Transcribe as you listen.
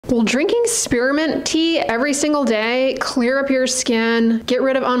Will drinking spearmint tea every single day clear up your skin, get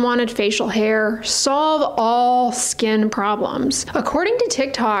rid of unwanted facial hair, solve all skin problems? According to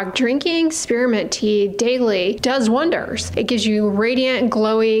TikTok, drinking spearmint tea daily does wonders. It gives you radiant,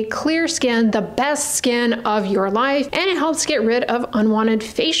 glowy, clear skin, the best skin of your life, and it helps get rid of unwanted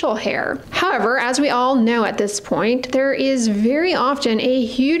facial hair. However, as we all know at this point, there is very often a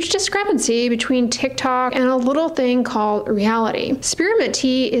huge discrepancy between TikTok and a little thing called reality. Spearmint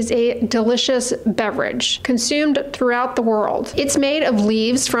tea is a delicious beverage consumed throughout the world. It's made of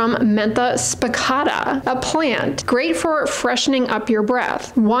leaves from Mentha spicata, a plant great for freshening up your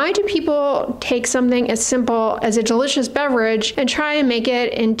breath. Why do people take something as simple as a delicious beverage and try and make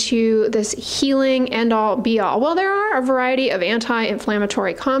it into this healing end-all be-all? Well, there are a variety of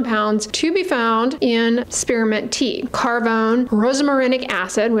anti-inflammatory compounds to be found in spearmint tea. Carvone, rosmarinic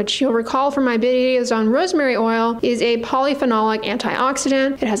acid, which you'll recall from my videos on rosemary oil, is a polyphenolic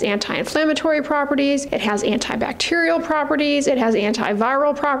antioxidant. It has anti-inflammatory properties, it has antibacterial properties, it has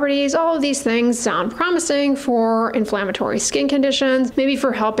antiviral properties. All of these things sound promising for inflammatory skin conditions, maybe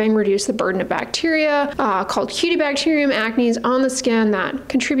for helping reduce the burden of bacteria called Cutibacterium acnes on the skin that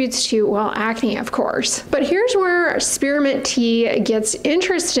contributes to, well, acne, of course. But here's where spearmint tea gets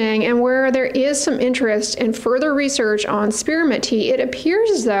interesting and where there is some interest in further research on spearmint tea. It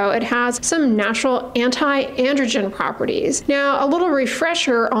appears as though it has some natural anti-androgen properties. Now, a little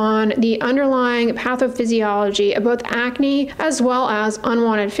refresher on the underlying pathophysiology of both acne as well as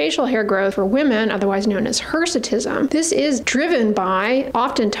unwanted facial hair growth for women, otherwise known as hirsutism. This is driven by,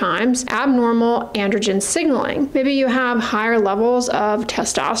 oftentimes, abnormal androgen signaling. Maybe you have higher levels of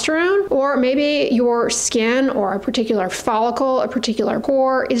testosterone, or maybe your skin or a particular follicle, a particular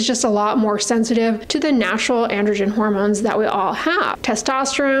pore is just a lot more sensitive to the natural androgen hormones that we all have.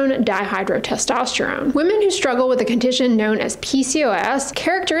 Testosterone, dihydrotestosterone. Women who struggle with a condition known as PCOS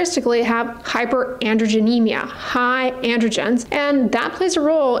characteristically have hyperandrogenemia, high androgens, and that plays a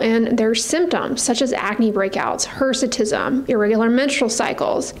role in their symptoms such as acne breakouts, hirsutism, irregular menstrual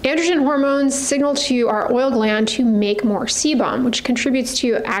cycles. Androgen hormones signal to our oil gland to make more sebum, which contributes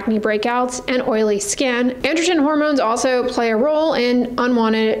to acne breakouts and oily skin. Androgen hormones also play a role in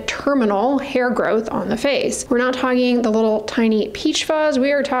unwanted terminal hair growth on the face. We're not talking the little tiny peach fuzz,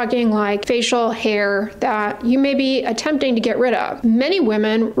 we are talking like facial hair that you may be attempting to get rid of. Many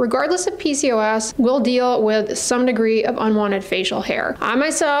women, regardless of PCOS, will deal with some degree of unwanted facial hair. I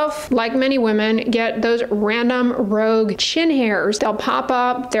myself, like many women, get those random rogue chin hairs. They'll pop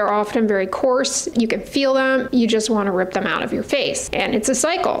up, they're often very coarse, you can feel them, you just want to rip them out of your face. And it's a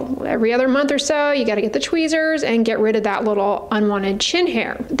cycle. Every other month or so, you got to get the tweezers and get rid of that little unwanted chin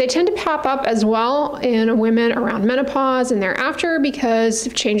hair. They tend to pop up as well in women around menopause and thereafter because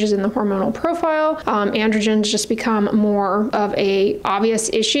of changes in the hormonal profile. Androgens just become more of a obvious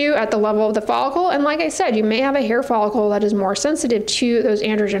issue at the level of the follicle. And like I said, you may have a hair follicle that is more sensitive to those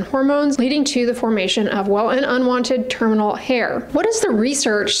androgen hormones, leading to the formation of, well, an unwanted terminal hair. What does the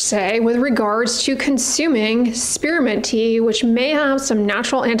research say with regards to consuming spearmint tea, which may have some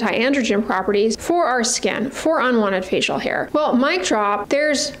natural anti-androgen properties for our skin, for unwanted facial hair? Well, mic drop,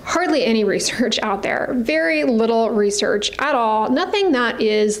 there's hardly any research out there. Very little research at all. Nothing that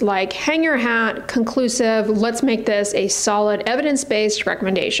is like hang your hat, conclusive, let's make this a solid evidence-based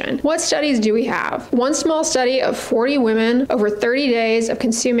recommendation. What studies do we have? One small study of 40 women over 30 days of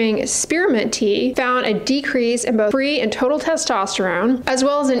consuming spearmint tea found a decrease in both free and total testosterone, as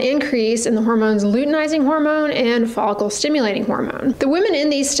well as an increase in the hormones luteinizing hormone and follicle stimulating hormone. The women in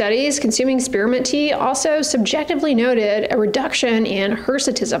these studies consuming spearmint tea also subjectively noted a reduction in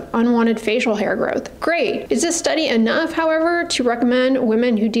hirsutism, unwanted facial hair growth. Great. Is this study enough, however, to recommend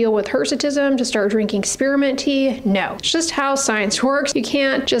women who deal with hirsutism to start drinking spearmint tea? No. It's just how science works. You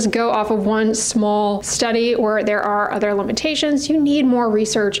can't just go off of one small study where there are other limitations. You need more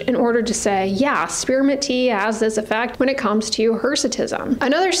research in order to say, yeah, spearmint tea has this effect when it comes to hirsutism.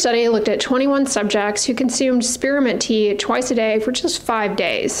 Another study looked at 21 subjects who consumed spearmint tea twice a day for just 5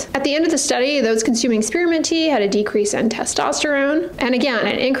 days. At the end of the study, those consuming spearmint tea had a decrease in testosterone, and again,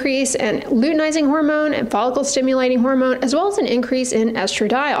 an increase in luteinizing hormone and follicle stimulating hormone, as well as an increase in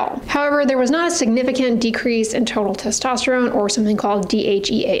estradiol. However, there was not a significant decrease in total testosterone or something called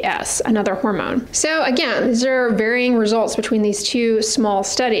DHEAS, another hormone. So again, these are varying results between these two small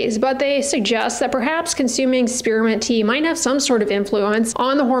studies, but they suggest that perhaps consuming spearmint tea might have some sort of influence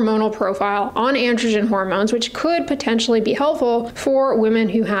on the hormonal profile, on androgen hormones, which could potentially be helpful for women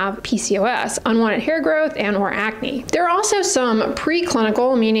who have PCOS, unwanted hair growth, and or acne. There are also some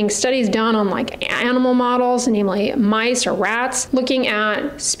preclinical, meaning studies done on like animal models, namely mice or rats, looking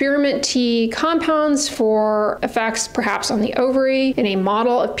at spearmint tea compounds for effects perhaps on the ovary specifically in a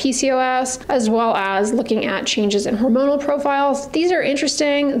model of PCOS, as well as looking at changes in hormonal profiles. These are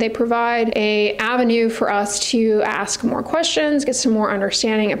interesting. They provide an avenue for us to ask more questions, get some more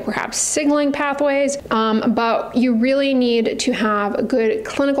understanding of perhaps signaling pathways, but you really need to have good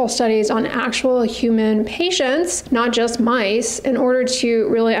clinical studies on actual human patients, not just mice, in order to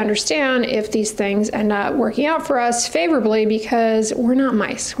really understand if these things end up working out for us favorably, because we're not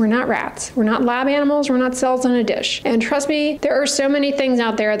mice, we're not rats, we're not lab animals, we're not cells in a dish. And trust me, there are so many things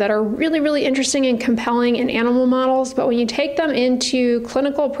out there that are really, really interesting and compelling in animal models, but when you take them into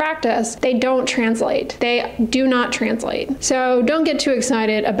clinical practice, they don't translate. They do not translate. So don't get too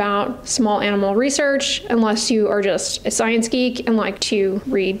excited about small animal research unless you are just a science geek and like to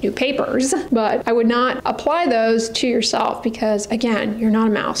read new papers. But I would not apply those to yourself because, again, you're not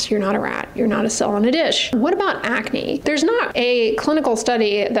a mouse, you're not a rat, you're not a cell in a dish. What about acne? There's not a clinical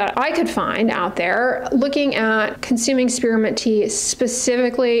study that I could find out there looking at consuming spearmint tea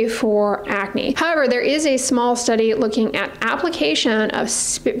specifically for acne. However, there is a small study looking at application of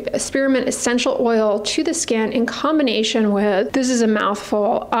spearmint essential oil to the skin in combination with, this is a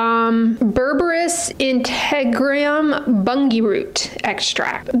mouthful, Berberis integerrima Bunge root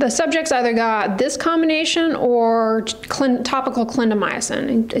extract. The subjects either got this combination or topical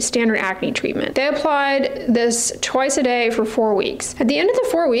clindamycin, a standard acne treatment. They applied this twice a day for 4 weeks. At the end of the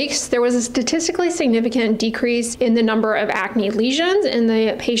 4 weeks, there was a statistically significant decrease in the number of acne lesions in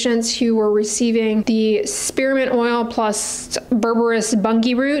the patients who were receiving the spearmint oil plus Berberis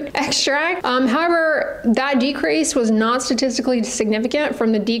Bunge root extract. However, that decrease was not statistically significant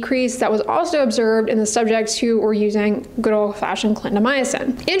from the decrease that was also observed in the subjects who were using good old-fashioned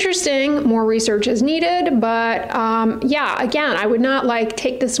clindamycin. Interesting, more research is needed, but yeah, again, I would not like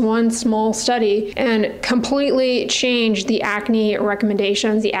take this one small study and completely change the acne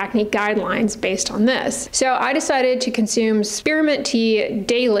recommendations, the acne guidelines based on this. So I decided to consume spearmint tea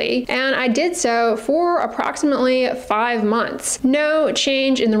daily, and I did so for approximately 5 months. No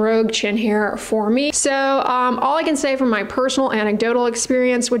change in the rogue chin hair for me. So all I can say from my personal anecdotal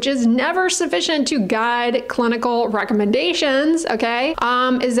experience, which is never sufficient to guide clinical recommendations, okay,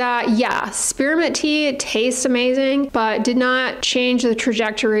 is that yeah, spearmint tea tastes amazing, but did not change the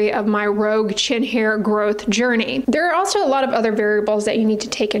trajectory of my rogue chin hair growth journey. There are also a lot of other variables that you need to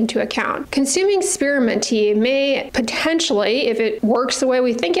take into account. Consuming spearmint tea may potentially, if it works the way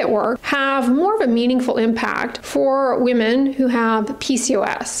we think it works, have more of a meaningful impact for women who have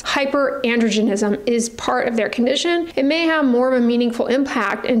PCOS. Hyperandrogenism is part of their condition. It may have more of a meaningful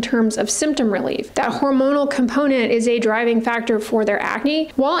impact in terms of symptom relief. That hormonal component is a driving factor for their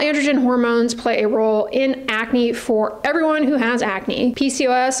acne. While androgen hormones play a role in acne for everyone who has acne,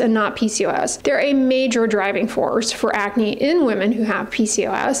 PCOS and not PCOS, they're a major driving force for acne in women who have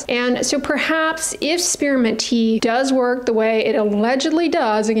PCOS. And so perhaps if spearmint tea does work the way it allegedly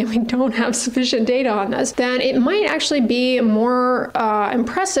does, again, we don't have sufficient data on this, then it might actually be more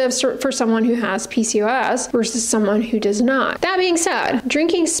impressive for someone who has PCOS versus someone who does not. That being said,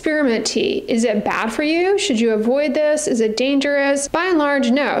 drinking spearmint tea, is it bad for you? Should you avoid this? Is it dangerous? By and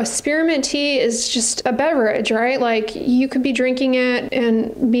large, no. Spearmint tea is just a beverage, right? Like you could be drinking it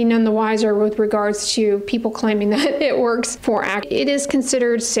and be none the wiser with regards to people claiming that it works for acne. It is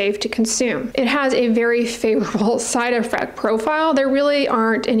considered safe to consume. It has a very favorable side effect profile. There really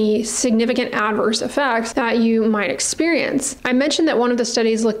aren't any significant adverse effects that you might experience. I mentioned that one of the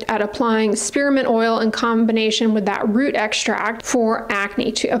studies looked at applying spearmint oil in combination with that root extract for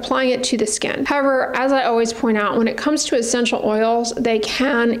acne, applying it to the skin. However, as I always point out, when it comes to essential oils, they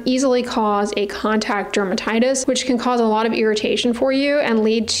can easily cause a contact dermatitis, which can cause a lot of irritation for you and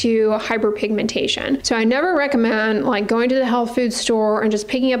lead to hyperpigmentation. So I never recommend like going to the health food store and just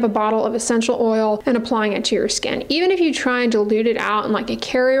picking up a bottle of essential oil and applying it to your skin. Even if you try and dilute it out in like a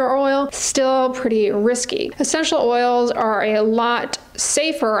carrier oil, still pretty risky. Essential oils are a lot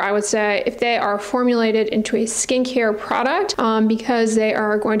safer, I would say, if they are formulated into a skincare product because they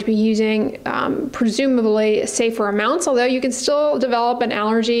are going to be using presumably safer amounts, although you can still develop an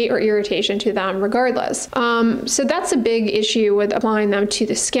allergy or irritation to them regardless. So that's a big issue with applying them to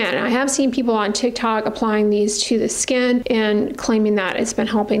the skin. I have seen people on TikTok applying these to the skin and claiming that it's been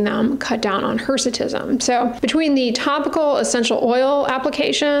helping them cut down on hirsutism. So between the topical essential oil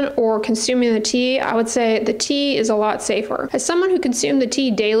application or consuming the tea, I would say the tea is a lot safer. As someone who consumes consumed the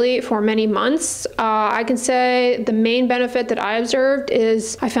tea daily for many months. I can say the main benefit that I observed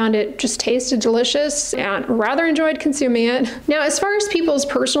is I found it just tasted delicious and rather enjoyed consuming it. Now, as far as people's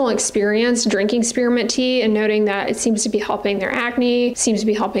personal experience drinking spearmint tea and noting that it seems to be helping their acne, seems to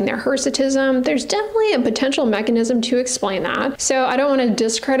be helping their hirsutism, there's definitely a potential mechanism to explain that. So I don't want to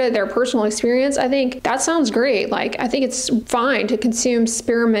discredit their personal experience. I think that sounds great. Like, I think it's fine to consume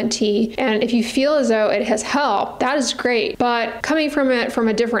spearmint tea, and if you feel as though it has helped, that is great. But coming from it from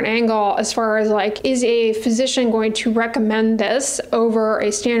a different angle, as far as like, is a physician going to recommend this over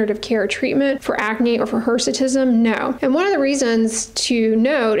a standard of care treatment for acne or for hirsutism? No. And one of the reasons to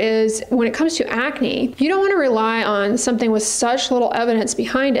note is when it comes to acne, you don't want to rely on something with such little evidence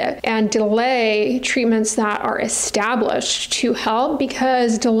behind it and delay treatments that are established to help,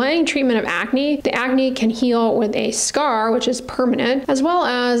 because delaying treatment of acne, the acne can heal with a scar, which is permanent, as well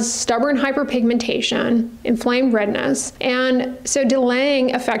as stubborn hyperpigmentation, inflamed redness. And so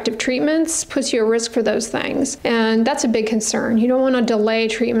delaying effective treatments puts you at risk for those things. And that's a big concern. You don't want to delay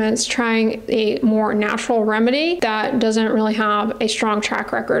treatments trying a more natural remedy that doesn't really have a strong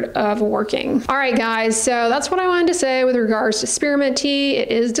track record of working. All right, guys, so that's what I wanted to say with regards to spearmint tea. It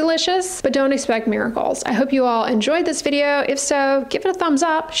is delicious, but don't expect miracles. I hope you all enjoyed this video. If so, give it a thumbs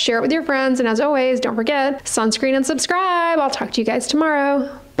up, share it with your friends, and as always, don't forget, sunscreen and subscribe. I'll talk to you guys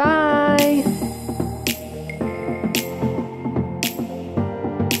tomorrow. Bye.